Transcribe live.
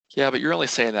Yeah, but you're only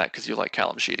saying that because you like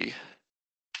Callum Sheedy.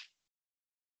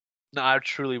 No, I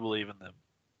truly believe in them.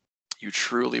 You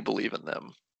truly believe in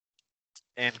them.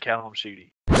 And Callum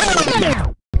Sheedy.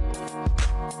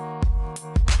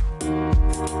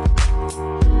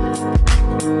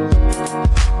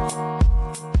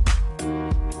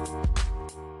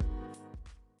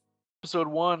 Episode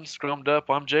 1, Scrummed Up.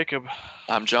 I'm Jacob.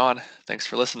 I'm John. Thanks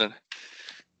for listening.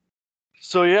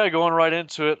 So yeah, going right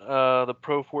into it, the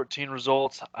Pro 14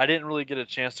 results. I didn't really get a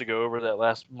chance to go over that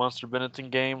last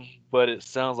Munster-Benetton game, but it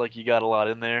sounds like you got a lot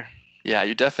in there. Yeah,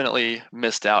 you definitely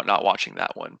missed out not watching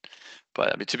that one.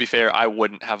 But I mean, to be fair, I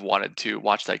wouldn't have wanted to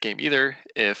watch that game either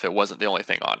if it wasn't the only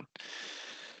thing on.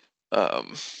 I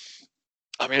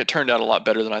mean, it turned out a lot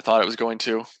better than I thought it was going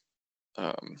to.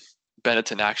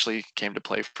 Benetton actually came to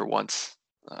play for once.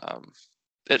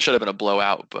 It should have been a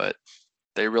blowout, but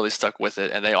they really stuck with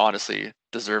it, and they honestly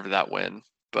deserved that win.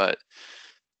 But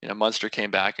Munster came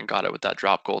back and got it with that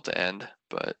drop goal to end.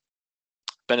 But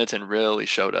Benetton really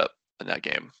showed up in that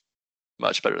game,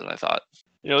 much better than I thought.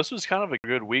 This was kind of a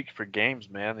good week for games,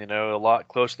 man. A lot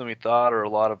closer than we thought, or a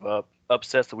lot of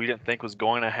upsets that we didn't think was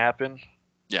going to happen.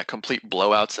 Yeah, complete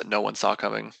blowouts that no one saw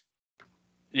coming.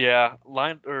 Yeah,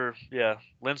 Leinster,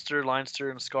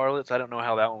 and Scarlets. I don't know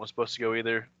how that one was supposed to go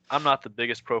either. I'm not the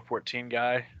biggest Pro 14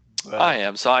 guy. But I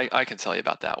am, so I can tell you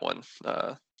about that one.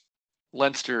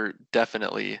 Leinster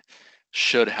definitely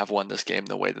should have won this game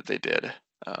the way that they did.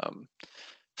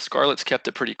 Scarlets kept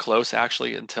it pretty close,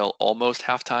 actually, until almost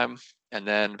halftime. And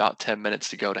then about 10 minutes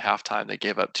to go to halftime, they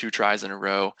gave up 2 tries in a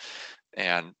row.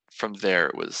 And from there,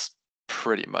 it was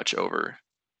pretty much over.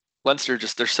 Leinster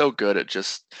they're so good at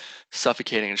just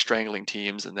suffocating and strangling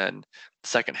teams. And then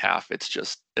second half, it's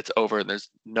over and there's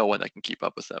no one that can keep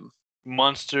up with them.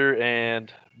 Munster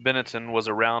and Benetton was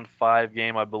a round 5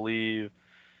 game, I believe.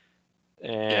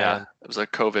 And yeah, it was a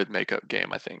COVID makeup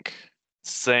game, I think.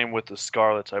 Same with the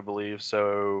Scarlets, I believe.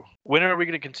 So when are we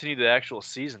going to continue the actual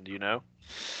season? Do you know?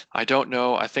 I don't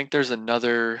know. I think there's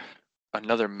another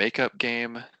makeup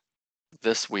game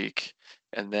this week,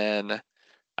 and then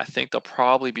I think they'll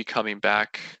probably be coming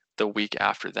back the week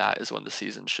after that is when the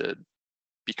season should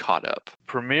be caught up.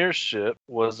 Premiership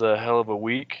was a hell of a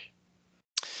week.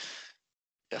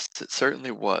 Yes, it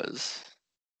certainly was.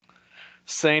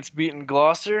 Saints beating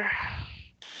Gloucester.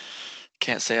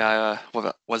 Can't say I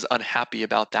was unhappy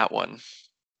about that one.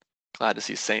 Glad to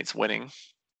see Saints winning.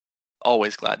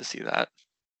 Always glad to see that.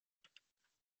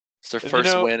 It's their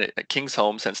first win at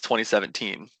Kingsholm since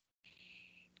 2017.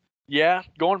 Yeah,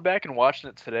 going back and watching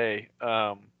it today,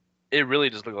 it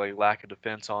really just looked like lack of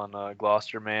defense on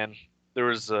Gloucester, man. There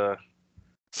was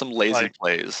some lazy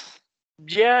plays.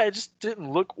 Yeah, it just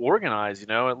didn't look organized.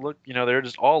 It looked, they were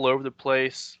just all over the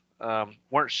place.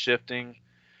 Weren't shifting.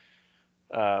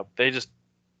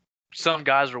 Some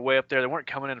guys were way up there. They weren't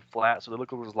coming in flat, so they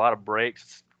looked like there was a lot of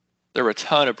breaks. There were a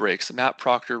ton of breaks. Matt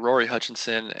Proctor, Rory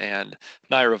Hutchinson, and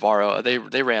Nairivaro,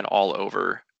 they ran all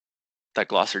over that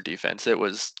Gloucester defense. It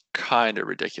was kind of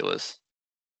ridiculous.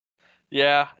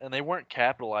 Yeah, and they weren't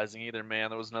capitalizing either,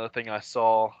 man. That was another thing I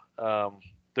saw.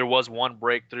 There was one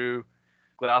breakthrough.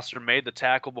 Gloucester made the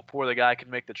tackle before the guy could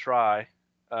make the try,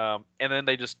 and then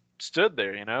they just stood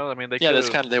there. I mean,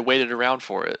 they waited around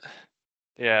for it.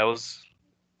 Yeah, it was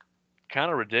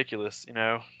kind of ridiculous,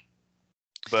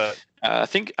 But I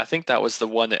think that was the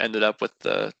one that ended up with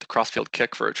the crossfield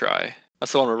kick for a try.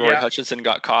 That's the one where Rory Hutchinson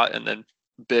got caught, and then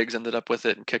Biggs ended up with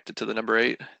it and kicked it to the number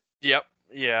 8. Yep.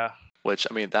 Yeah. Which,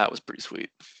 I mean, that was pretty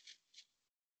sweet.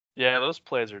 Yeah, those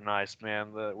plays are nice, man.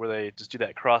 Where they just do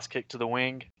that cross kick to the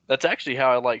wing. That's actually how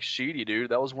I like Sheedy, dude.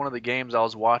 That was one of the games I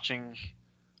was watching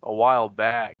a while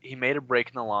back. He made a break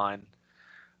in the line,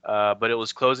 but it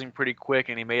was closing pretty quick,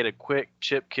 and he made a quick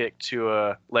chip kick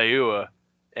to Leua,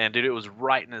 and dude, it was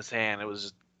right in his hand. It was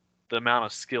just the amount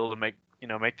of skill to make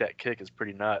that kick is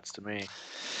pretty nuts to me.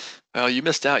 Well, you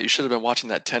missed out. You should have been watching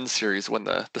that 10 series when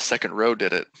the second row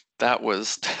did it. That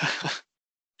was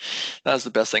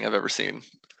the best thing I've ever seen.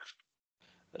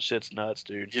 That shit's nuts,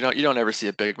 dude. You don't ever see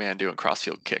a big man doing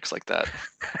crossfield kicks like that,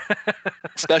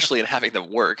 especially in having them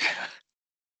work.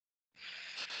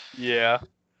 Yeah,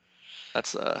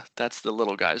 that's the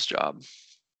little guy's job.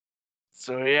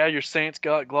 So yeah, your Saints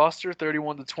got Gloucester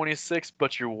 31-26,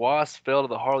 but your Wasps fell to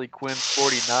the Harlequins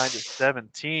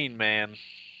 49-17. Man.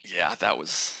 Yeah, that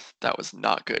was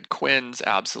not good. Quins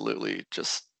absolutely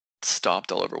just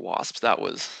stomped all over Wasps.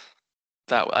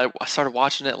 I started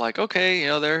watching it like, okay,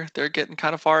 they're getting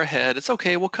kind of far ahead. It's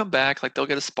okay, we'll come back. Like they'll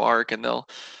get a spark and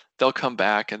they'll come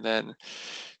back. And then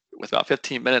with about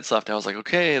 15 minutes left, I was like,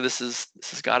 okay, this has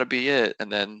got to be it.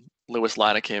 And then Lewis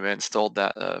Lina came in, stole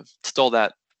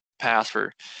that pass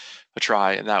for a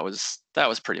try, and that was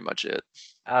pretty much it.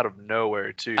 Out of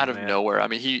nowhere too, Out of man. nowhere. I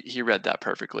mean, he read that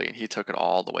perfectly, and he took it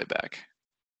all the way back.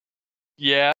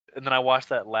 Yeah, and then I watched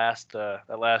that last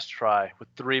try with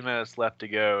 3 minutes left to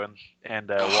go, and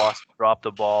Wasp dropped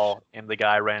the ball, and the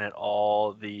guy ran it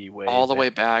all the way All the back. way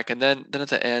back, and then at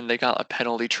the end they got a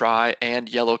penalty try and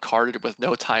yellow carded with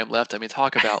no time left. I mean,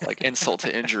 talk about like insult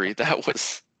to injury. That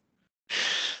was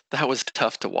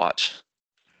tough to watch.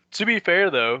 To be fair,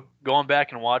 though, going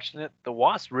back and watching it, the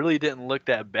Wasps really didn't look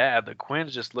that bad. The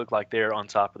Quins just looked like they're on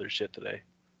top of their shit today,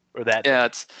 or that Yeah,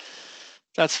 day.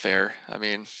 that's fair. I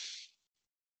mean,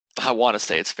 I want to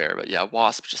say it's fair, but yeah,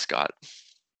 Wasp just got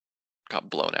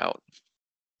blown out.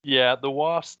 Yeah, the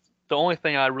Wasps. The only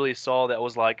thing I really saw that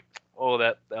was like, oh,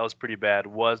 that was pretty bad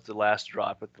was the last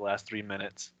drop at the last 3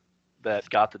 minutes that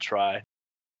got the try.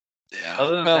 Yeah.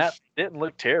 Other than Well, that, it didn't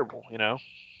look terrible. yeah,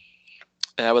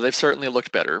 but they've certainly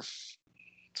looked better.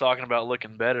 Talking about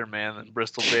looking better, man, than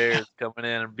Bristol Bears coming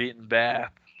in and beating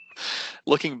Bath.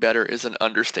 Looking better is an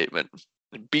understatement.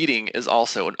 Beating is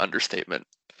also an understatement.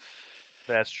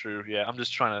 That's true. Yeah, I'm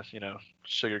just trying to,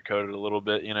 sugarcoat it a little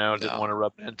bit. Didn't No, want to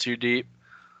rub it in too deep.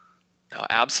 no,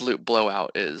 absolute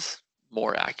blowout is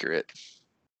more accurate.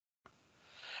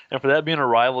 And for that being a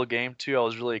rival game too, I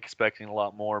was really expecting a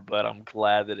lot more, but I'm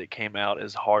glad that it came out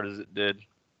as hard as it did.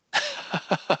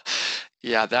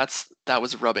 Yeah, that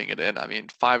was rubbing it in. I mean,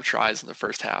 5 tries in the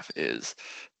first half is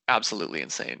absolutely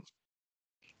insane.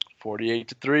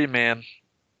 48-3, man.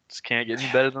 Just can't get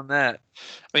any better than that.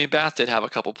 I mean, Bath did have a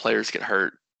couple players get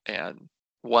hurt, and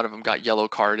one of them got yellow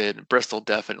carded. Bristol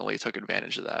definitely took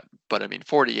advantage of that. But I mean,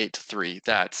 48-3,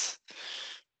 that's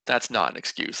not an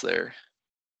excuse there.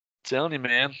 Telling you,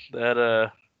 man,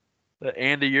 that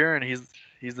Andy Urine,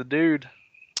 he's the dude.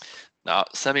 Now,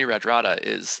 Semi Radrada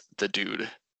is the dude.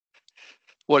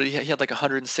 What he had like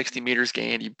 160 meters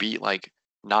gained. He beat like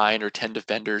 9 or 10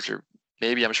 defenders, or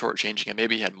maybe I'm shortchanging him.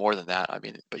 Maybe he had more than that. I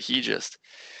mean, but he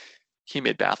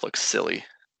made Bath look silly.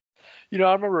 I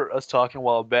remember us talking a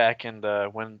while back, and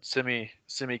when Simi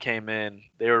came in,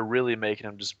 they were really making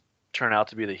him just turn out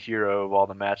to be the hero of all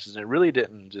the matches, and it really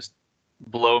didn't just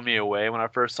blow me away when I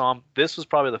first saw him. This was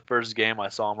probably the first game I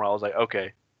saw him where I was like,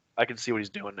 okay, I can see what he's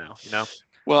doing now.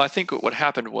 Well, I think what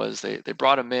happened was they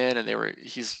brought him in, and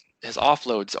his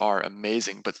offloads are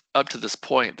amazing, but up to this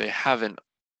point they haven't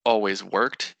always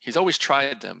worked. He's always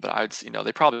tried them, but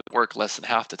they probably work less than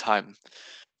half the time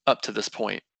up to this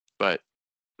point. But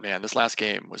man, this last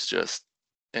game was just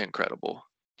incredible.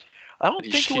 I don't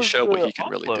think it He was showed what the he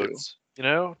can really do.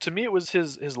 offloads. To me, it was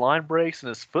his line breaks and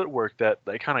his footwork that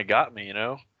kind of got me. He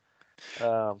had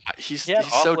He's so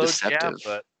offloads, yeah, deceptive.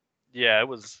 but yeah, it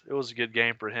was a good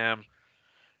game for him.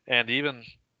 And even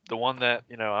the one that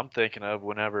I'm thinking of,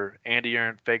 whenever Andy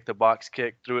Urine faked the box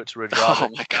kick, threw it to Radrada, Oh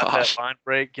my got that gosh. line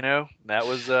break. That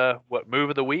was what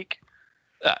move of the week?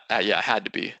 Yeah, it had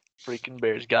to be. Freaking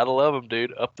Bears, gotta love them,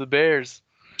 dude. Up the Bears.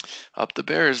 Up the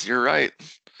Bears, you're right.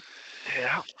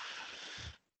 Yeah.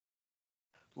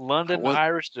 London What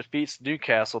Irish defeats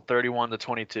Newcastle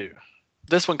 31-22.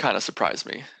 This one kind of surprised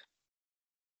me,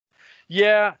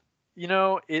 Yeah,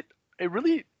 it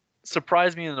really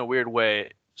surprised me in a weird way,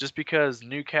 just because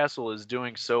Newcastle is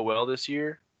doing so well this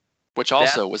year. which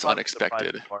That's also was probably the surprising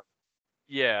unexpected. part.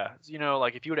 Yeah,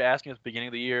 like if you would have asked me at the beginning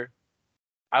of the year,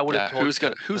 I would have Yeah, told you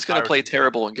that who's the gonna Irish play would win.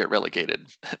 terrible and get relegated?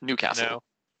 You Newcastle. know?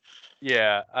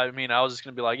 Yeah, I mean, I was just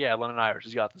gonna be like, yeah, London Irish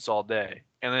has got this all day,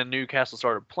 and then Newcastle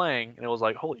started playing, and it was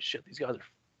like, holy shit, these guys are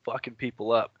fucking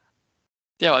people up.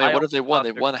 Yeah, I mean, I what have also they won? thought They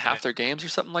they were won gonna half their games or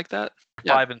something like that. win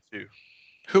Yeah, 5-2.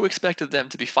 who expected them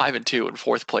to be 5-2 in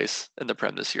fourth place in the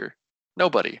Prem this year?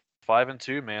 Nobody.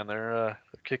 5-2, man. They're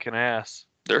kicking ass.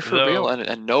 They're for real, Though,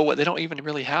 and no, they don't even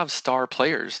really have star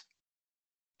players.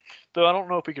 though I don't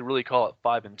know if we could really call it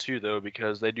 5-2 though,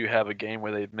 because they do have a game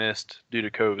where they've missed due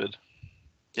to COVID.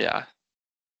 Yeah,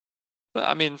 but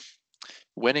I mean,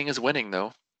 winning is winning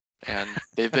though, and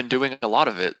they've been doing a lot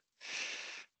of it.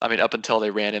 I mean, up until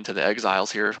they ran into the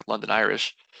exiles here, London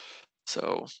Irish.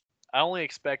 So I only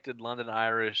expected London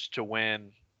Irish to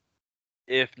win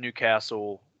if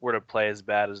Newcastle were to play as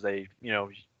bad as they,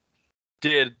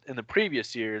 did in the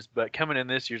previous years, but coming in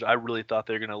this year, I really thought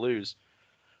they were going to lose.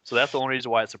 So that's the only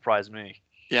reason why it surprised me.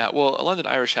 yeah, well, London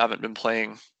Irish haven't been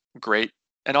playing great,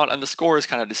 and the score is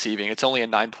kind of deceiving. It's only a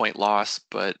 9-point loss,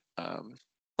 but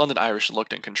London Irish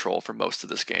looked in control for most of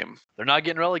this game. They're not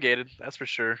getting relegated, that's for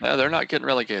sure. No, they're not getting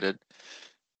relegated.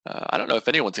 I don't know if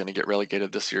anyone's going to get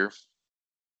relegated this year.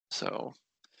 So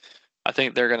I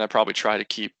think they're going to probably try to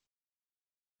keep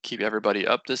everybody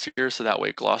up this year, so that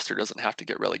way Gloucester doesn't have to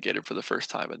get relegated for the first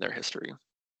time in their history.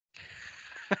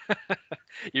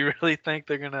 You really think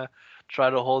they're going to Try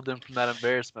to hold them from that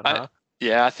embarrassment, I huh?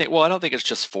 Yeah, I don't think it's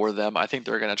just for them. I think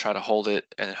they're going to try to hold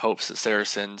it in hopes that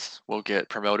Saracens will get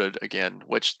promoted again,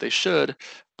 which they should.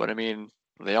 But I mean,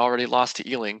 they already lost to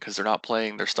Ealing because they're not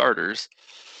playing their starters.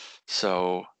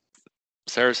 So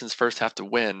Saracens first have to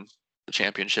win the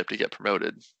championship to get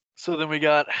promoted. So then we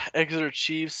got Exeter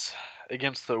Chiefs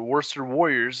against the Worcester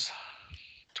Warriors,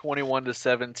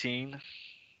 21-17.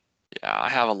 Yeah, I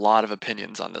have a lot of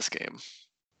opinions on this game.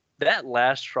 That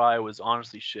last try was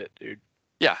honestly shit, dude.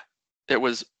 Yeah, it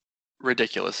was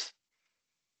ridiculous.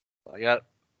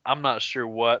 I'm not sure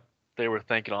what they were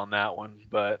thinking on that one,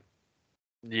 but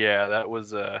yeah,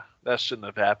 that shouldn't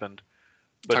have happened.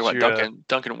 Talk But about you,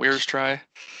 Duncan Weir's try.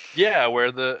 yeah,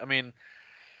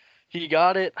 he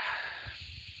got it.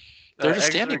 They're just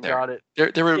Exeter standing there. got it.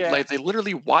 They were Yeah, like they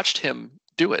literally watched him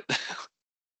do it.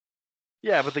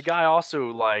 yeah, but the guy also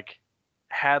like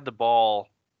had the ball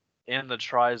in the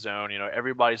try zone.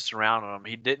 Everybody's surrounding him.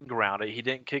 He didn't ground it. He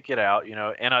didn't kick it out.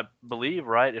 And I believe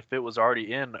right if it was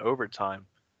already in overtime.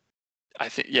 I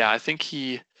think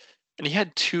he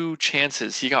had two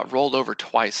chances. He got rolled over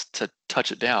twice to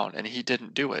touch it down, and he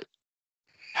didn't do it.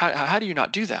 How do you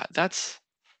not do that? That's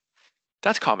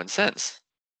common sense.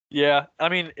 Yeah, I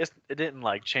mean it didn't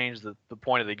like change the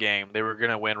point of the game. They were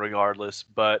gonna win regardless,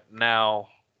 but now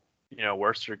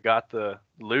Worcester got the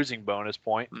losing bonus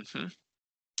point. Hmm.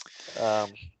 Um,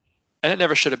 And it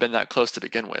never should have been that close to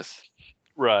begin with.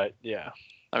 right, yeah.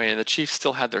 I mean, the Chiefs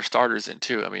still had their starters in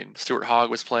too. I mean, Stuart Hogg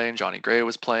was playing, Johnny Gray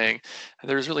was playing, and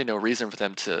there was really no reason for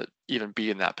them to even be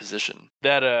in that position.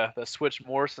 That switch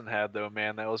Morrison had though,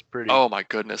 man, that was pretty. Oh my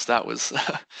goodness, that was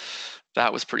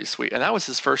that was pretty sweet, and that was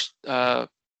his first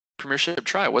Premiership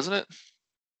try, wasn't it?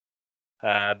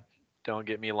 Uh, don't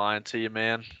get me lying to you,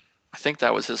 man. I think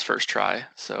that was his first try.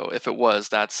 So if it was,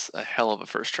 that's a hell of a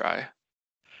first try.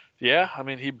 Yeah, I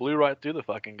mean he blew right through the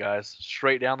fucking guys,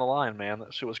 straight down the line, man.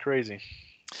 That shit was crazy.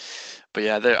 But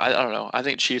yeah, I don't know. I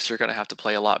think Chiefs are going to have to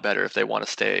play a lot better if they want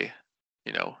to stay,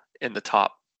 in the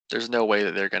top. There's no way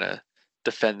that they're going to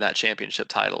defend that championship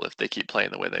title if they keep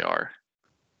playing the way they are.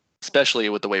 Especially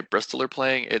with the way Bristol are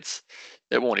playing, it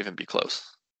won't even be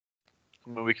close. I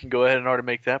mean, we can go ahead and already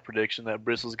make that prediction that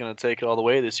Bristol's going to take it all the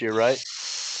way this year, right?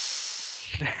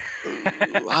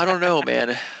 Ooh, I don't know,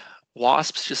 man.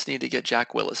 Wasps just need to get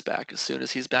Jack Willis back. As soon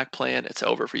as he's back playing, it's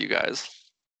over for you guys.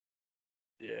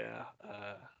 Yeah,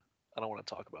 I don't want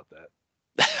to talk about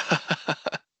that.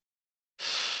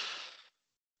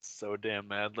 So damn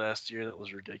mad last year. That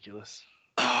was ridiculous.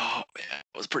 Oh man,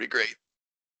 it was pretty great.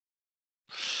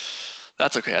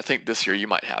 That's okay. I think this year you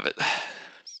might have it.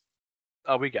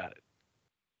 Oh, we got it.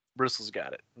 Bristol's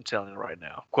got it. I'm telling you right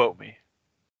now. Quote me.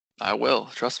 I will.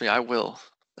 Trust me, I will.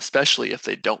 Especially if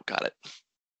they don't got it.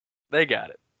 They got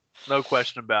it. No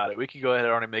question about it. We can go ahead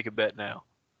and already make a bet now.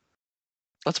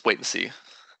 Let's wait and see.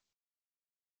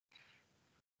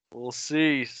 We'll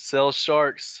see. Sell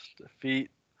Sharks defeat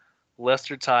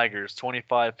Leicester Tigers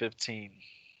 25-15.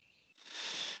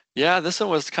 Yeah, this one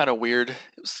was kind of weird. It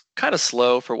was kind of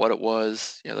slow for what it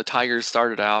was. The Tigers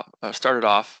started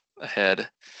off ahead,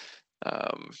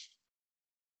 um,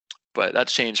 but that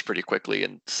changed pretty quickly,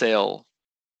 and Sale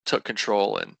took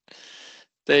control, and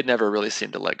they never really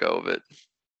seemed to let go of it.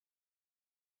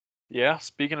 Yeah,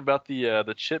 speaking about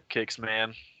the chip kicks,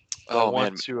 man. I Oh man,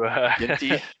 want to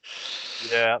McGinty.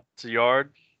 yeah, it's a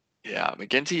yard. Yeah,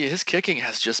 McGinty. His kicking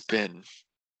has just been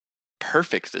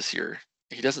perfect this year.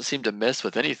 He doesn't seem to miss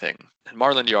with anything. And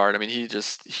Marlon Yard, I mean,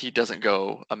 he doesn't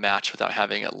go a match without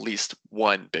having at least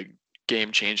one big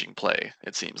game-changing play.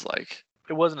 It seems like.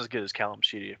 It wasn't as good as Callum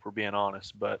Sheedy, if we're being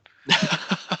honest, but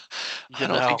I you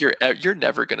don't think know, you're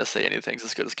never gonna say anything's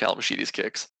as good as Callum Sheedy's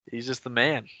kicks. he's just the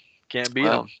man. Can't beat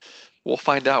Well, him. we'll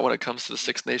find out when it comes to the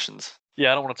Six Nations.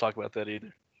 Yeah, I don't want to talk about that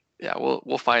either. Yeah,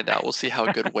 we'll find out. We'll see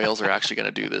how good Wales are actually gonna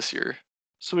do this year.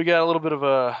 So we got a little bit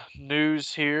of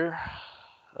news here.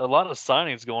 A lot of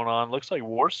signings going on. Looks like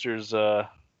Worcester's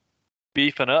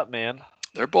beefing up, man.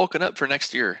 They're bulking up for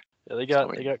next year. Yeah, they So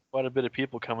got they got quite a bit of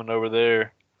people coming over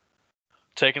there.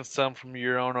 Taking some from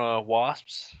your own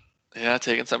Wasps. yeah,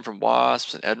 taking some from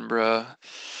Wasps and Edinburgh.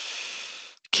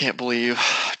 Can't believe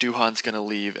Duhan's gonna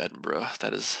leave Edinburgh.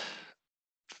 That is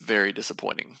very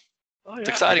disappointing. Oh It's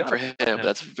yeah, I exciting forgot for him, about but him.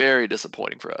 that's very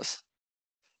disappointing for us.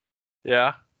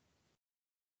 Yeah,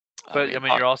 I but I mean,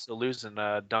 mean you're also losing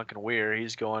Duncan Weir.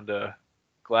 He's going to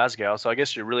Glasgow, so I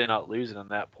guess you're really not losing in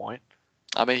that point.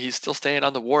 he's still staying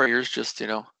on the Warriors, just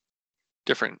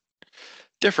different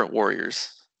different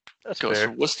Warriors. That's Goes fair.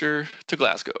 from Worcester to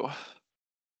Glasgow.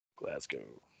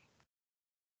 Glasgow.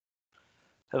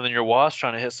 And then your Wasps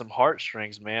trying to hit some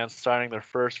heartstrings, man. Signing their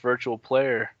first virtual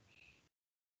player.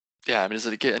 Yeah, I mean, does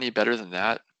it get any better than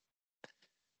that?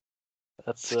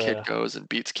 That's This kid goes and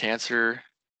beats cancer,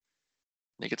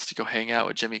 and he gets to go hang out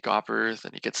with Jimmy Gopperth,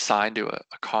 and he gets signed to a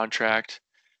contract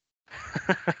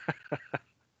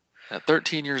at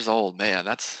 13 years old. Man,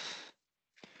 it's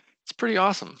pretty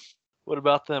awesome. What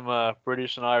about them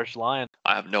British and Irish Lions?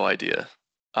 I have no idea.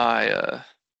 I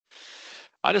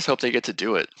I just hope they get to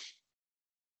do it.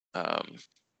 Um,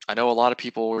 I know a lot of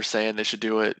people were saying they should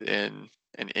do it in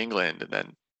England, and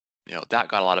then that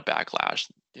got a lot of backlash.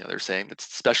 They're saying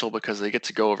it's special because they get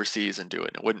to go overseas and do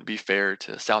it. It wouldn't be fair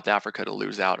to South Africa to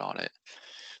lose out on it.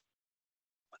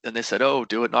 Then they said, "Oh,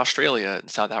 do it in Australia," and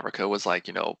South Africa was like,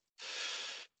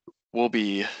 we'll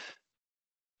be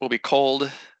we'll be cold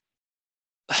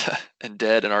and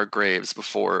dead in our graves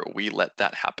before we let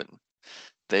that happen.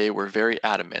 They were very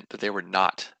adamant that they were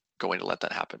not going to let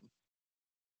that happen.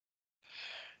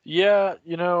 Yeah,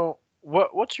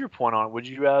 what's your point on it? Would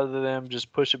you rather them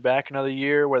just push it back another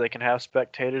year where they can have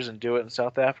spectators and do it in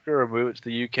South Africa, or move it to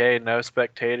the UK and no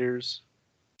spectators?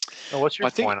 What's your Well,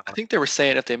 I think point I on it? think they were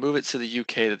saying if they move it to the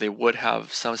UK that they would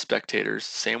have some spectators.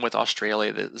 Same with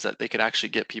Australia, that they could actually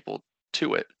get people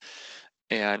to it.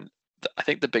 And I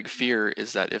think the big fear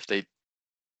is that if they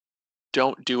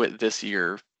don't do it this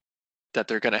year, that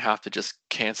they're going to have to just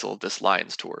cancel this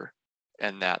Lions tour,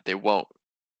 and that they won't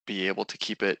be able to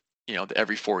keep it,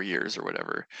 every 4 years or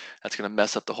whatever. That's going to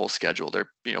mess up the whole schedule. They're,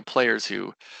 players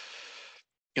who,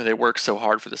 they work so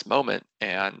hard for this moment,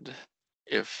 and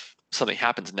if something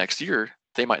happens next year,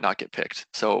 they might not get picked.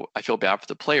 So I feel bad for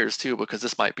the players too, because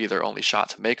this might be their only shot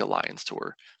to make a Lions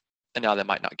tour, and now they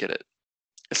might not get it.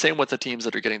 Same with the teams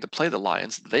that are getting to play the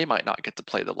Lions, they might not get to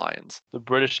play the Lions. The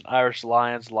British and Irish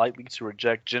Lions likely to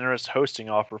reject generous hosting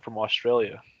offer from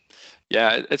Australia.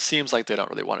 Yeah, it seems like they don't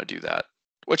really want to do that,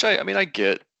 which I mean, I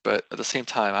get, but at the same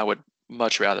time, I would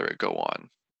much rather it go on.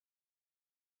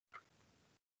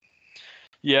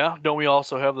 Yeah, don't we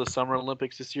also have the Summer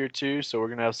Olympics this year too? So we're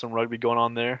gonna have some rugby going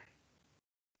on there.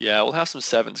 Yeah, we'll have some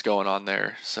sevens going on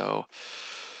there, so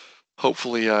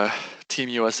hopefully, Team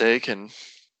USA can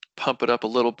pump it up a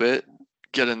little bit,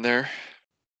 get in there.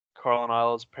 Carlin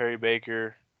Isles, Perry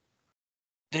Baker,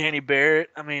 Danny Barrett.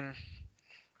 I mean,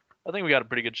 I think we got a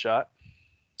pretty good shot.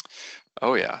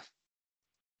 Oh yeah,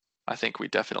 I think we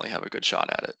definitely have a good shot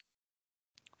at it.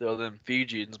 Though them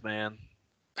Fijians, man.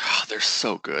 Oh, they're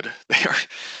so good.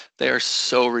 They are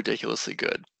so ridiculously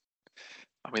good.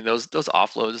 I mean, those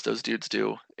offloads those dudes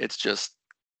do, it's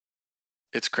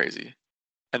crazy.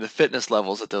 And the fitness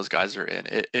levels that those guys are in,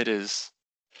 it is,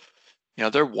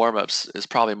 their warm-ups is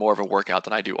probably more of a workout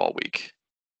than I do all week.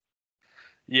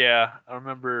 Yeah, I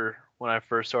remember when I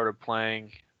first started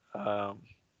playing, um,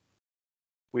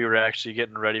 we were actually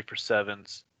getting ready for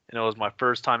sevens. And it was my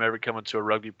first time ever coming to a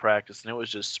rugby practice, and it was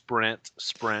just sprint,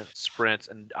 sprint, sprint,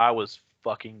 and I was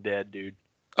fucking dead, dude.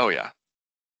 Oh yeah.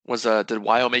 Did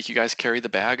Wyo make you guys carry the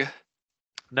bag?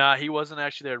 Nah, he wasn't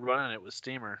actually there running it with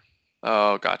Steamer.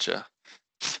 Oh, gotcha.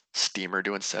 Steamer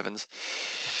doing sevens.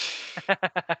 Man,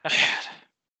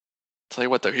 tell you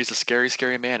what though, he's a scary,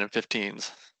 scary man in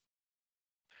 15s.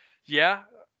 Yeah,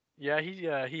 yeah,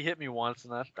 he hit me once,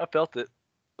 and I felt it.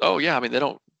 Oh yeah, I mean they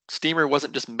don't. Steamer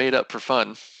wasn't just made up for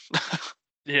fun.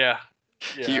 Yeah,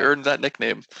 He yeah, earned that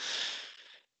nickname.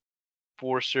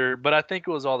 for sure. But I think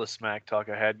it was all the smack talk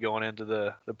I had going into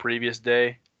the previous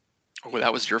day. Oh,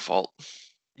 that was your fault.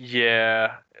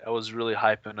 Yeah, I was really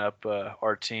hyping up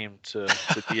our team to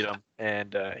beat him,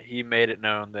 and he made it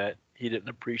known that he didn't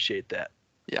appreciate that.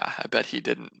 Yeah, I bet he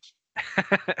didn't.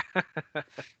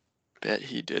 Bet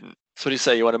he didn't. So what do you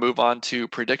say? You want to move on to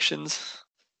predictions?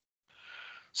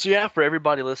 So yeah, for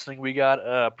everybody listening, we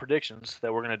got predictions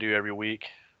that we're gonna do every week,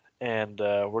 and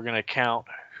we're gonna count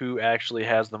who actually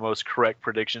has the most correct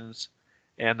predictions,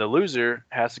 and the loser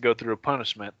has to go through a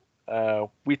punishment.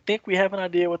 We think we have an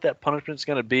idea what that punishment's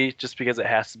gonna be, just because it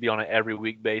has to be on an every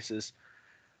week basis.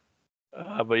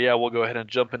 But yeah, we'll go ahead and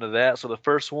jump into that. So the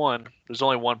first one, there's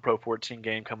only one Pro 14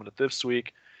 game coming up this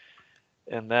week,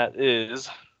 and that is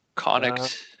uh,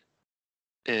 Connacht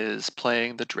is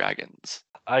playing the Dragons.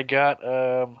 I got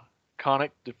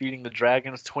Connacht defeating the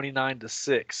Dragons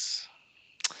 29-6.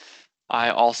 I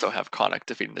also have Connacht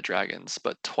defeating the Dragons,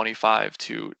 but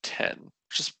 25-10.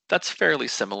 That's fairly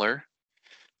similar.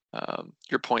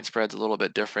 Your point spread's a little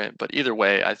bit different, but either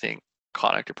way, I think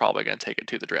Connacht are probably going to take it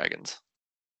to the Dragons.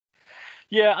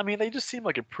 Yeah, I mean they just seem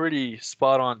like a pretty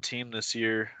spot on team this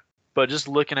year. But just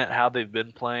looking at how they've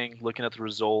been playing, looking at the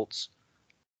results,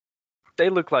 they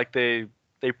look like they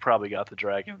probably got the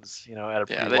Dragons, at a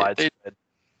Yeah, pretty wide spread.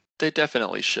 they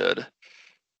definitely should.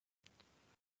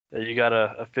 You got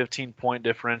a 15-point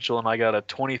differential, and I got a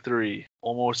 23.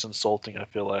 Almost insulting, I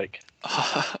feel like.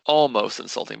 Almost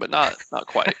insulting, but not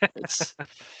quite.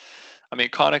 I mean,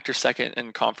 Connacht are second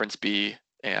in Conference B,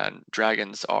 and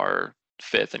Dragons are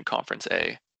fifth in Conference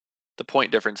A. The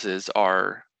point differences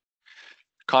are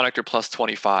Connacht are plus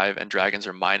 25 and Dragons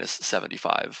are minus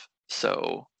 75.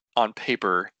 So on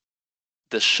paper,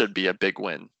 this should be a big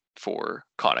win for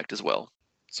Connacht as well.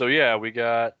 So yeah, we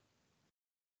got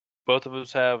both of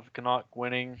us have Connacht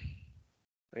winning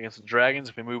against the Dragons.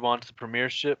 If we move on to the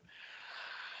Premiership,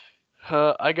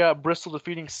 I got Bristol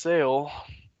defeating Sale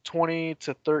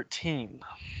 20-13.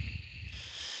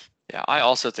 Yeah, I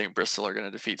also think Bristol are going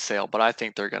to defeat Sale, but I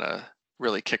think they're going to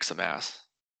really kick some ass.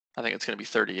 I think it's going to be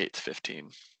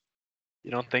 38-15.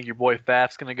 You don't think your boy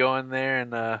Faf's gonna go in there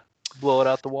and blow it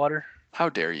out the water? How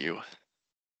dare you?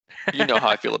 You know how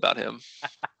I feel about him.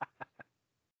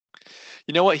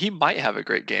 You know what? He might have a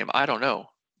great game. I don't know.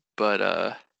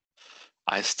 But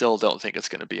I still don't think it's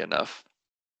going to be enough.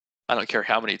 I don't care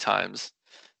how many times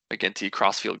McGinty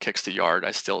crossfield kicks the yard.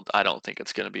 I don't think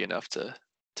it's going to be enough to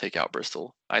take out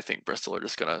Bristol. I think Bristol are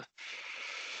just going to.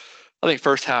 I think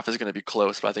first half is going to be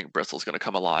close, but I think Bristol's going to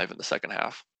come alive in the second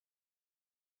half.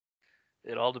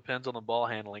 It all depends on the ball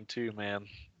handling too, man.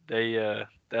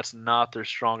 That's not their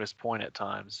strongest point at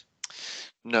times.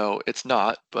 No, it's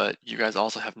not. But you guys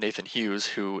also have Nathan Hughes,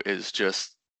 who is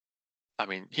just. I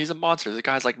mean, he's a monster. The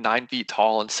guy's like 9 feet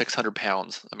tall and 600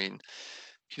 pounds. I mean,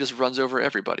 he just runs over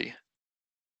everybody.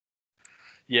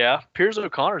 Yeah, Piers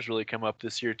O'Connor's really come up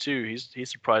this year too. He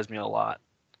surprised me a lot.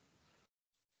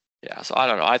 Yeah, so I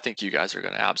don't know. I think you guys are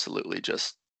going to absolutely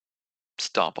just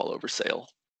stomp all over Sale.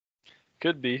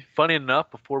 Could be. Funny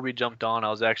enough, before we jumped on, I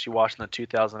was actually watching the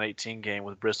 2018 game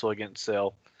with Bristol against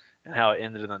Sale, and how it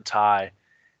ended in a tie.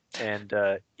 And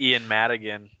Ian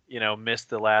Madigan, missed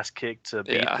the last kick to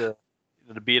Yeah.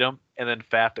 beat him, and then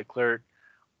Faf de Klerk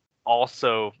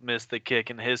also missed the kick,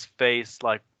 and his face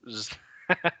like just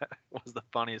was the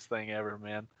funniest thing ever,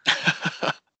 man.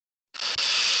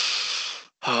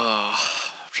 I'm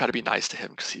trying to be nice to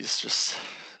him because he's just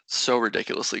so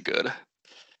ridiculously good.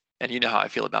 And you know how I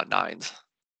feel about nines.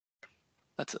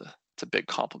 It's a big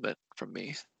compliment from me.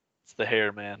 It's the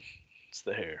hair, man. It's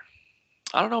the hair.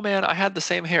 I don't know, man. I had the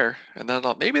same hair, and then I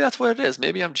thought maybe that's what it is.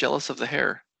 Maybe I'm jealous of the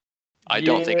hair. I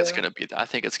don't think it's Yeah. gonna be that. I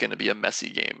think it's gonna be a messy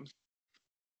game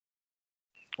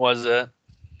Was it?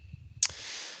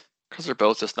 because they're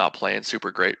both just not playing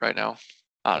super great right now.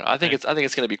 I don't know. I think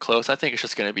it's gonna be close. I think it's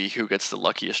just gonna be who gets the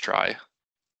luckiest try.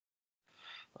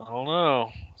 I don't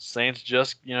know. Saints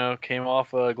just, came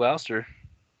off Gloucester.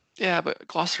 Yeah, but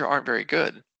Gloucester aren't very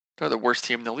good. They're the worst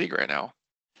team in the league right now,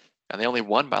 and they only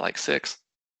won by like 6,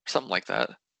 something like that.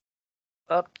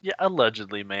 Yeah,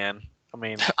 allegedly, man. I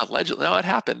mean, Allegedly, no, it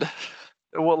happened.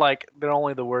 well, like they're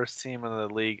only the worst team in the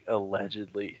league,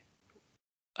 allegedly.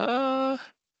 Uh,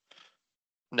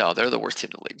 no, they're the worst team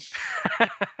in the league.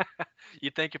 You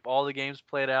think if all the games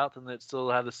played out, then they'd still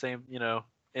have the same,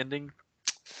 ending?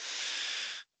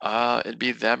 It'd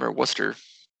be them or Worcester,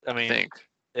 I I mean, think.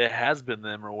 it has been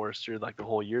them or Worcester like the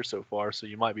whole year so far, so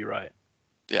you might be right.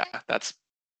 Yeah,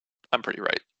 I'm pretty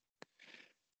right.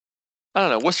 I don't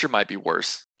know. Worcester might be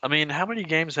worse. I mean, how many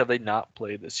games have they not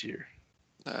played this year?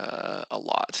 A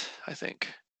lot, I think.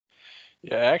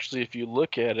 Yeah, actually, if you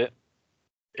look at it,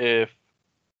 if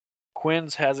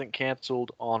Quinn's hasn't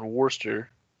canceled on Worcester,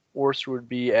 Worcester would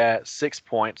be at 6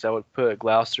 points. That would put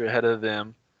Gloucester ahead of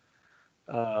them.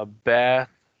 Bath,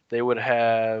 they would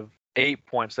have 8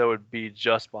 points. That would be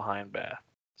just behind Bath.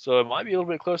 So it might be a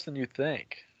little bit closer than you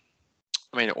think.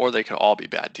 I mean, or they could all be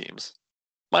bad teams.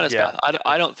 Minus Yeah. Bath.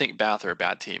 I don't think Bath are a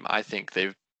bad team. I think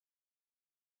they've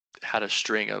had a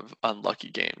string of unlucky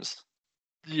games.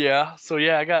 Yeah. So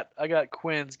yeah, I got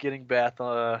Quinn's getting Bath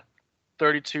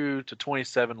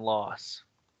 32-27 loss.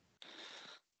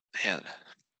 Man.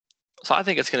 So I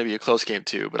think it's going to be a close game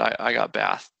too, but I got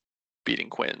Bath beating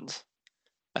Quinns.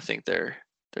 I think they're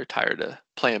tired of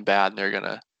playing bad and they're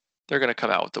gonna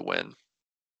come out with the win.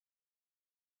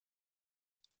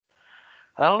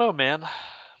 I don't know, man.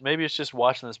 Maybe it's just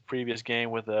watching this previous game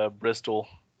with Bristol,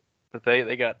 but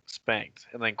they got spanked,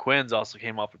 and then Quinn's also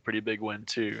came off a pretty big win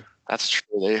too. That's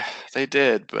true. They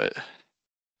did, but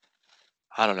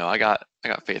I don't know. I got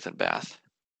faith in Bath.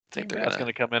 I think Think they're Bath's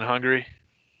gonna. gonna come in hungry?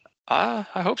 I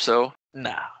hope so.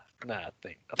 Nah, I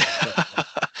think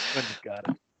Quinn's got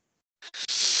it.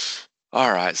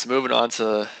 All right, so moving on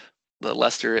to the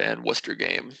Leicester and Worcester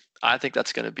game. I think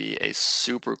that's going to be a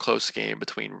super close game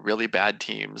between really bad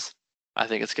teams. I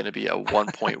think it's going to be a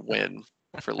 1-point win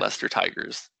for Leicester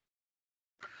Tigers.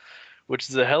 Which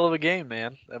is a hell of a game,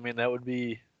 man. I mean, that would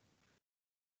be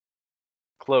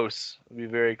Close. It'll be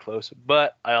very close.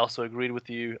 But I also agreed with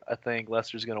you. I think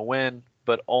Leicester's going to win,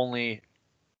 but only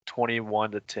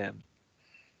 21-10.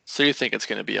 So you think it's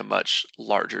going to be a much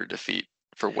larger defeat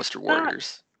for Worcester Not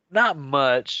Warriors? not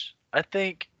much. I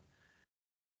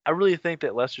really think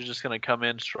that Leicester's just going to come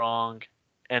in strong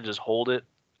and just hold it.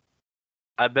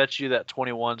 I bet you that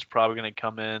 21's probably going to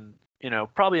come in,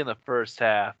 probably in the first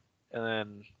half, and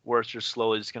then Worcester's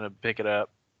slowly just going to pick it up,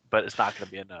 but it's not going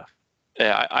to be enough.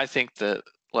 Yeah, I think that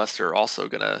Leicester are also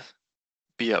going to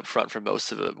be up front for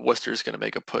most of it. Worcester's going to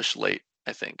make a push late,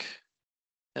 I think.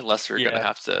 And Leicester are going to Yeah.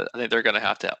 have to, I think they're going to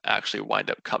have to actually wind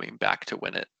up coming back to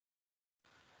win it.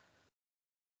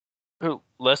 Who,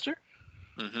 Leicester?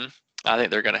 hmm I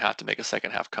think they're going to have to make a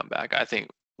second half comeback. I think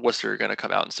Worcester are going to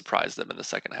come out and surprise them in the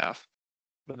second half.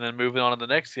 But then moving on to the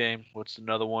next game, which is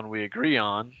another one we agree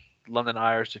on, London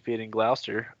Irish defeating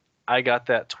Gloucester. I got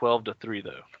that 12-3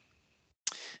 though.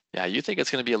 Yeah, you think it's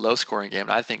going to be a low scoring game,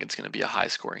 and I think it's going to be a high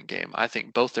scoring game. I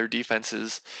think both their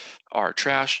defenses are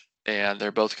trash, and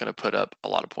they're both going to put up a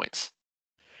lot of points.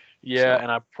 Yeah, So,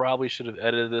 and I probably should have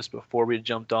edited this before we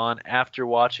jumped on. After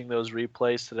watching those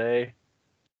replays today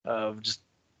of just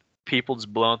people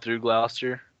just blowing through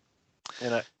Gloucester,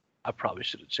 and I probably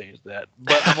should have changed that.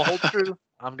 But I'm gonna hold true.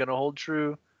 I'm gonna hold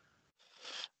true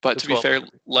but to to be 12 fair, to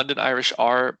 3. London Irish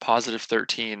are positive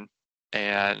 13,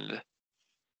 and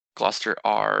Gloucester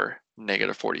are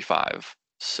negative 45.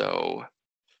 So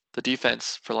the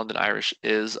defense for London Irish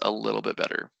is a little bit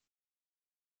better.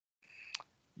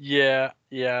 Yeah,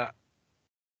 yeah.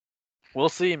 We'll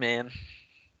see, man.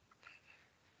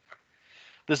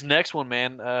 This next one,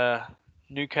 man,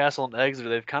 Newcastle and Exeter,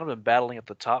 they've kind of been battling at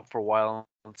the top for a while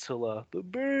until the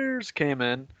Bears came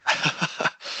in.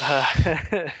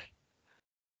 Uh,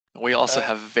 We also uh,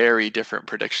 have very different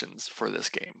predictions for this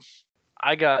game.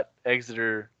 I got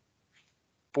Exeter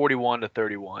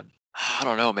 41-31. I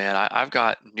don't know, man. I've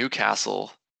got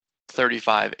Newcastle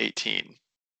 35-18.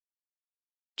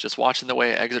 Just watching the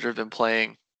way Exeter have been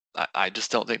playing, I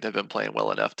just don't think they've been playing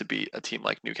well enough to beat a team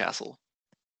like Newcastle.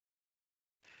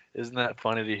 Isn't that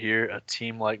funny to hear? A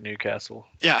team like Newcastle.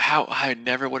 Yeah, how I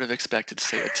never would have expected to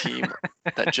say a team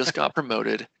that just got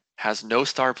promoted, has no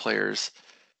star players,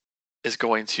 is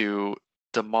going to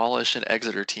demolish an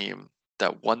Exeter team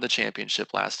that won the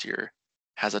championship last year,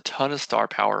 has a ton of star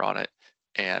power on it,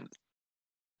 and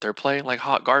they're playing like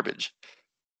hot garbage.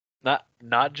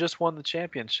 Not just won the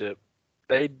championship,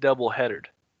 they double headed,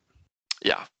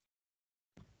 Yeah,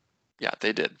 yeah,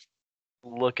 they did.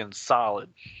 looking solid.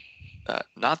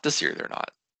 Not this year, they're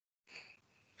not.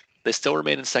 They still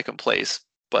remain in second place,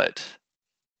 but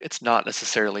it's not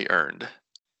necessarily earned.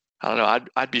 I don't know.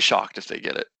 I'd be shocked if they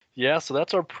get it. Yeah, so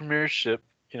that's our premiership.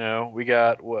 We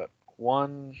got what,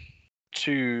 one,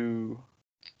 two,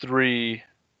 three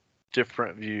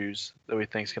different views that we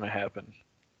think is going to happen.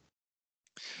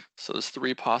 So there's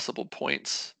three possible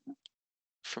points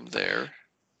from there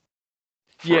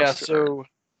for Yeah, us to earn. so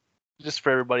just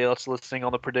for everybody else listening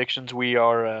on the predictions,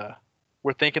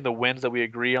 we're thinking the wins that we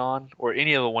agree on, or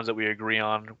any of the ones that we agree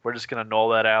on, we're just gonna null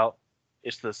that out.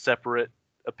 It's the separate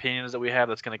opinions that we have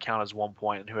that's gonna count as 1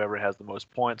 point, and whoever has the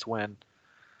most points win.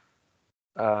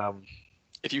 Um,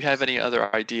 If you have any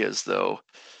other ideas, though,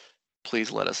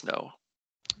 please let us know.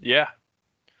 yeah,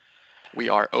 We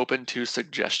are open to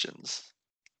suggestions.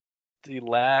 the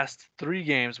last 3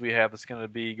 games we have that's gonna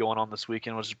be going on this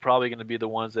weekend, which is probably gonna be the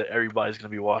ones that everybody's gonna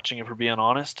be watching, if we're being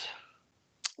honest.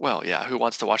 Well, yeah, who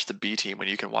wants to watch the B team when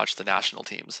you can watch the national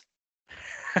teams?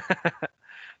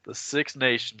 The Six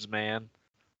Nations, man.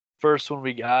 First one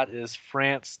we got is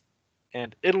France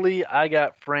and Italy. I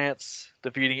got France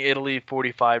defeating Italy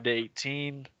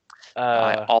 45-18. I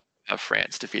Uh, also have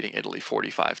France defeating Italy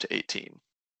 45-18.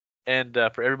 and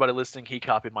for everybody listening, he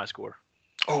copied my score.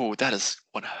 Oh, that is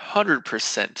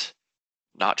 100%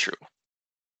 not true.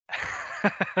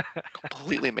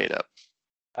 Completely made up.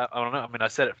 I don't know. I mean, I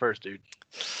said it first, dude.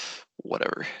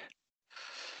 Whatever.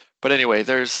 But anyway,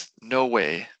 there's no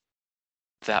way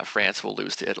that France will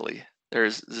lose to Italy.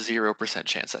 There's 0%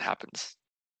 chance that happens.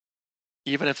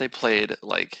 Even if they played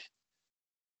like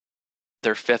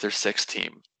their fifth or sixth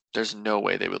team, there's no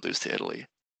way they would lose to Italy.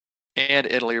 And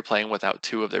Italy are playing without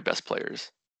two of their best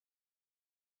players.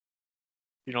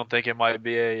 You don't think it might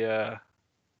be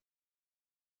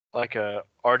like a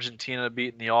Argentina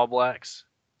beating the All Blacks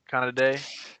kind of day?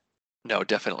 No,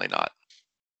 definitely not.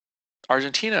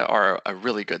 Argentina are a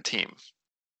really good team,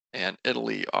 and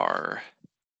Italy are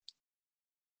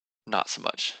not so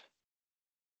much.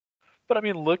 But I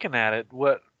mean, looking at it,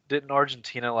 what didn't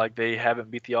Argentina, like, they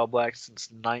haven't beat the All Blacks since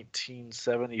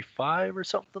 1975 or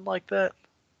something like that?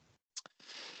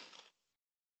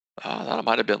 That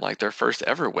might have been like their first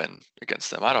ever win against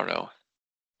them. I don't know.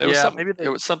 It was Yeah, something. maybe It they.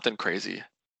 was something crazy.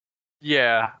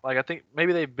 Yeah, like I think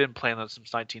maybe they've been playing them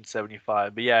since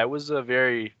 1975. But yeah, it was a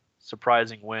very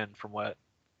surprising win from what.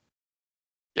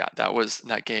 Yeah,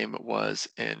 that game was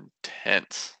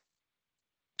intense.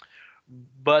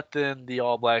 But then the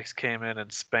All Blacks came in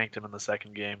and spanked them in the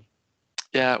second game.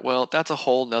 Yeah, well, that's a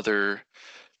whole nother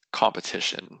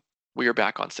competition. We are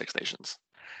back on Six Nations,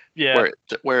 Yeah.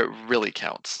 where it really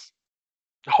counts.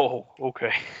 Oh,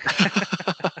 okay.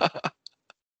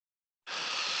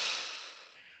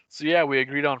 So yeah, we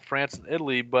agreed on France and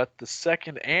Italy, but the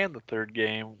second and the third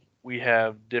game we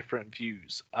have different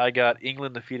views. I got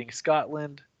England defeating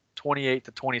Scotland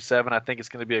 28-27. I think it's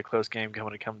going to be a close game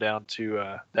when it come down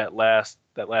to that last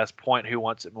point. Who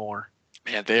wants it more?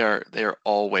 Man, they are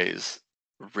always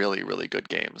really, really good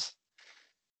games.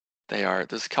 They are.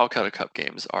 Those Calcutta Cup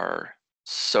games are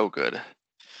so good.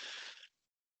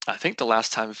 I think the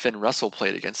last time Finn Russell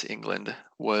played against England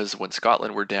was when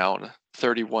Scotland were down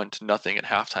 31-0 at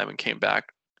halftime and came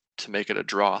back to make it a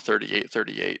draw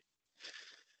 38-38.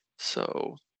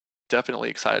 So definitely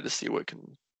excited to see what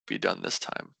can be done this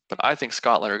time. But I think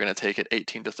Scotland are going to take it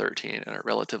 18-13 in a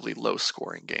relatively low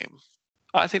scoring game.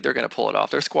 I think they're going to pull it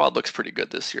off. Their squad looks pretty good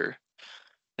this year.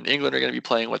 And England are going to be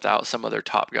playing without some of their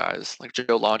top guys. Like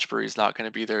Joe Launchbury's not going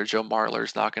to be there. Joe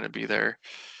Marler's not going to be there.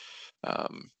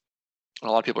 Um, a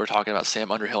lot of people are talking about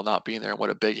Sam Underhill not being there and what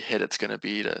a big hit it's going to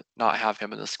be to not have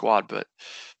him in the squad. But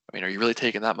I mean, are you really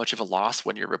taking that much of a loss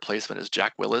when your replacement is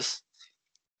Jack Willis?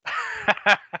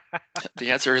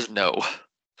 The answer is no.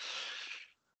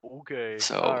 Okay,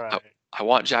 So all right. I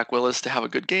want Jack Willis to have a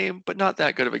good game, but not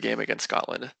that good of a game against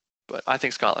Scotland. But I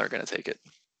think Scotland are going to take it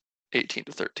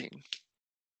 18-13.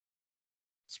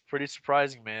 It's pretty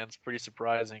surprising, man. It's pretty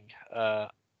surprising.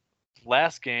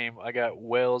 Last game I got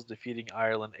Wales defeating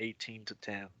Ireland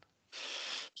 18-10.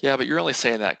 Yeah, but you're only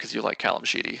saying that because you like Callum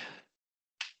Sheedy.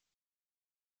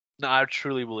 No, I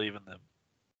truly believe in them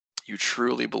You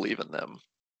truly believe in them.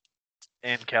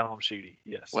 and Callum Sheedy.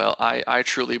 Yes, Well, I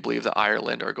truly believe that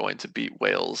Ireland are going to beat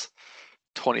Wales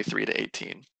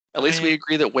 23-18. At I least we mean,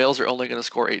 agree that Wales are only going to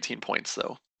score 18 points,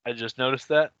 though. I just noticed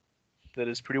that. That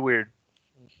is pretty weird.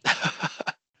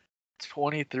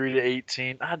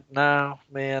 23-18. No,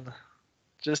 man.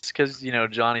 Just because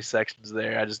Johnny Sexton's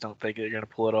there, I just don't think they're gonna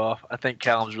pull it off. I think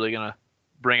Callum's really gonna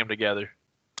bring them together.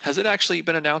 Has it actually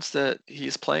been announced that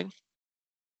he's playing?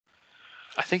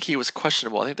 I think he was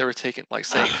questionable. I think they were taking like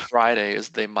saying Friday is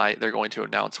they're going to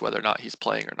announce whether or not he's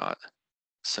playing or not.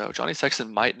 So Johnny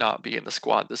Sexton might not be in the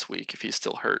squad this week if he's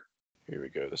still hurt. Here we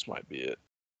go. This might be it.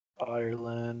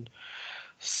 Ireland.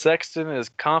 Sexton is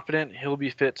confident he'll be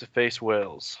fit to face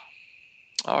Wales.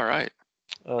 All right.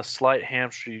 A slight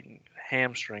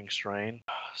hamstring strain.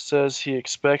 Says he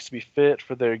expects to be fit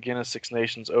for their Guinness Six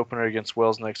Nations opener against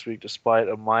Wales next week, despite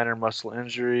a minor muscle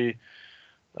injury.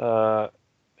 Uh,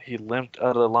 he limped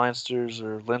out of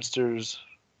Leinster's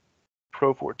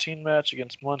Pro 14 match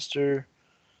against Munster.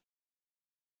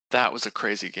 That was a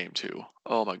crazy game too.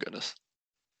 Oh my goodness.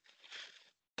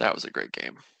 That was a great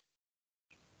game.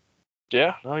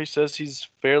 Yeah, no, he says he's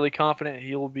fairly confident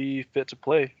he'll be fit to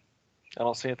play. I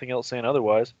don't see anything else saying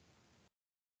otherwise.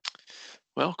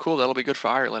 Well, cool. That'll be good for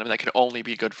Ireland. I mean, that can only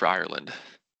be good for Ireland.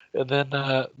 And then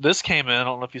this came in. I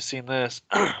don't know if you've seen this.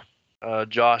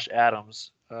 Josh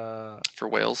Adams. For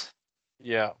Wales.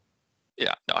 Yeah,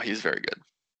 Yeah, no, he's very good.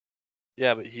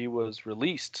 yeah, but he was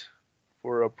released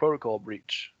for a protocol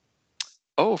breach.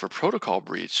 Oh, for protocol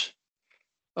breach.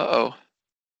 Uh-oh.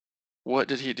 What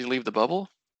did he leave the bubble?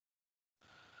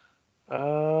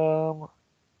 Um,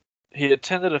 he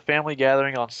attended a family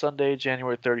gathering on Sunday,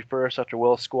 January 31st, after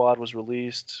Welsh squad was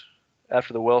released.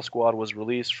 After the Welsh squad was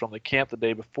released from the camp the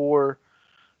day before.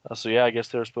 So yeah, I guess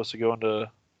they were supposed to go into,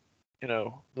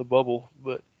 the bubble,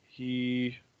 but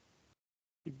he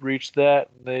breached that.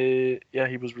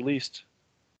 He was released.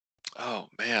 Oh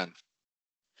man.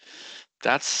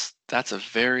 That's a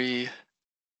very,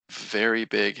 very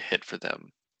big hit for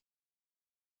them.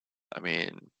 I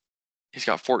mean, he's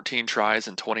got 14 tries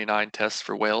and 29 tests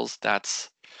for Wales. That's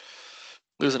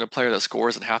losing a player that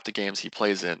scores in half the games he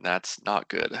plays in. That's not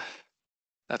good.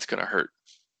 That's gonna hurt.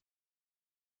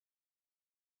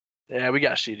 Yeah, we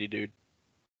got Sheedy, dude.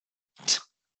 Is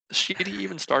Sheedy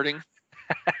even starting?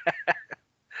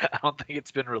 I don't think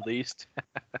it's been released.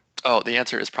 Oh, the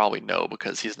answer is probably no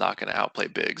because he's not gonna outplay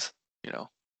Biggs, you know.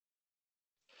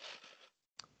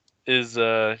 Is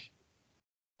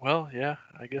well, yeah,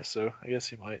 I guess so. I guess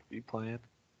he might be playing.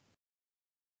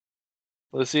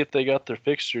 Let's see if they got their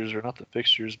fixtures or not the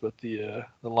fixtures, but the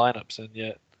lineups in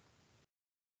yet.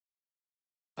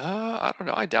 I don't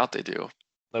know. I doubt they do.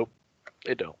 Nope,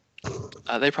 they don't.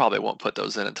 They probably won't put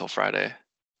those in until Friday.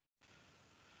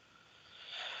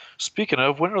 Speaking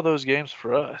of, when are those games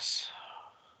for us?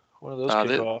 When do those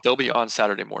kick off? They'll be on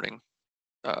Saturday morning.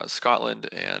 Scotland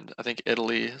and I think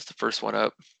Italy is the first one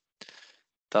up.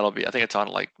 That'll be. I think it's on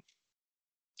like.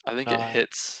 I think it 9.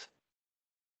 hits.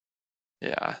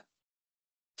 Yeah.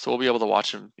 So we'll be able to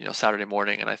watch them, Saturday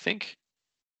morning, and I think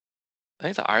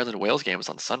the Ireland Wales game is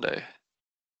on Sunday.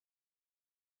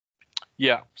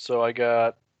 Yeah, so I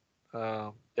got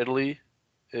Italy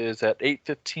is at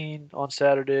 8:15 on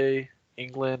Saturday.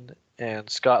 England and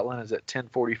Scotland is at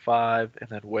 10:45, and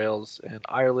then Wales and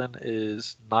Ireland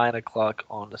is 9 o'clock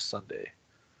on a Sunday.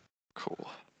 Cool.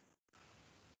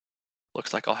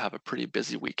 Looks like I'll have a pretty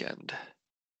busy weekend.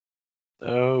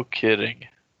 No kidding.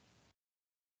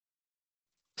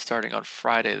 Starting on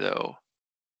Friday, though,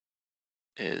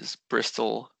 is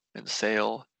Bristol and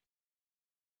Sale,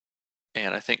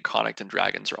 and I think Connacht and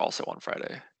Dragons are also on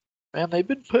Friday. Man, they've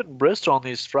been putting Bristol on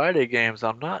these Friday games.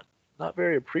 I'm not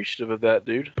very appreciative of that,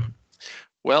 dude.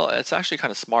 Well, it's actually kind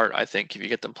of smart, I think, if you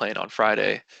get them playing on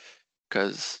Friday,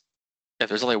 because if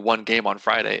there's only one game on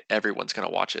Friday, everyone's going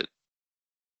to watch it.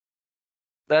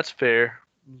 That's fair.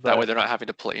 That way they're not having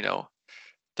to play,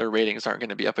 their ratings aren't going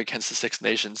to be up against the Six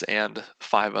Nations and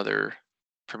 5 other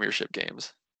Premiership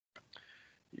games.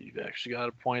 You've actually got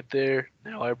a point there.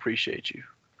 Now I appreciate you.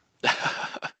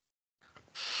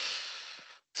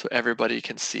 So everybody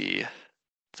can see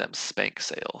them spank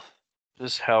Sale.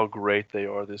 Just how great they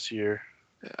are this year.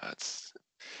 Yeah, it's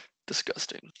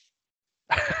disgusting.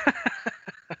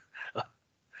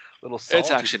 Little salty,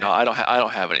 it's actually not. I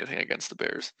don't have anything against the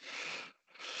Bears.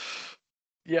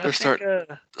 Yeah, They're starting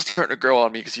to grow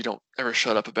on me because you don't ever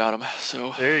shut up about them.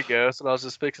 So there you go. That's what I was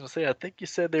just fixing to say. I think you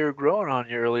said they were growing on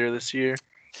you earlier this year.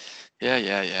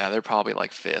 Yeah. They're probably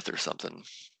like 5th or something.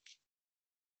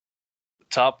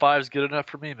 Top 5 is good enough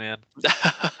for me, man.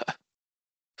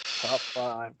 Top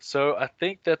 5. So I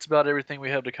think that's about everything we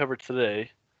have to cover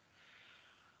today.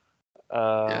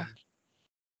 Yeah.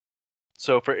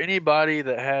 So for anybody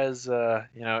that has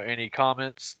any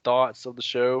comments, thoughts of the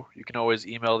show, you can always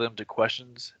email them to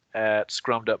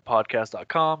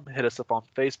questions@scrummeduppodcast.com. Hit us up on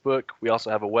Facebook. We also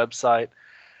have a website.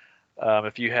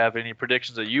 If you have any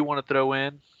predictions that you want to throw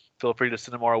in, feel free to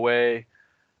send them our way.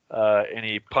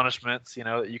 Any punishments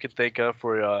that you can think of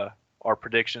for our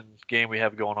prediction game we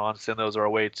have going on, send those our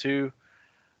way too.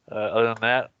 Other than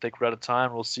that, I think we're out of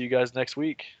time. We'll see you guys next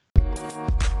week.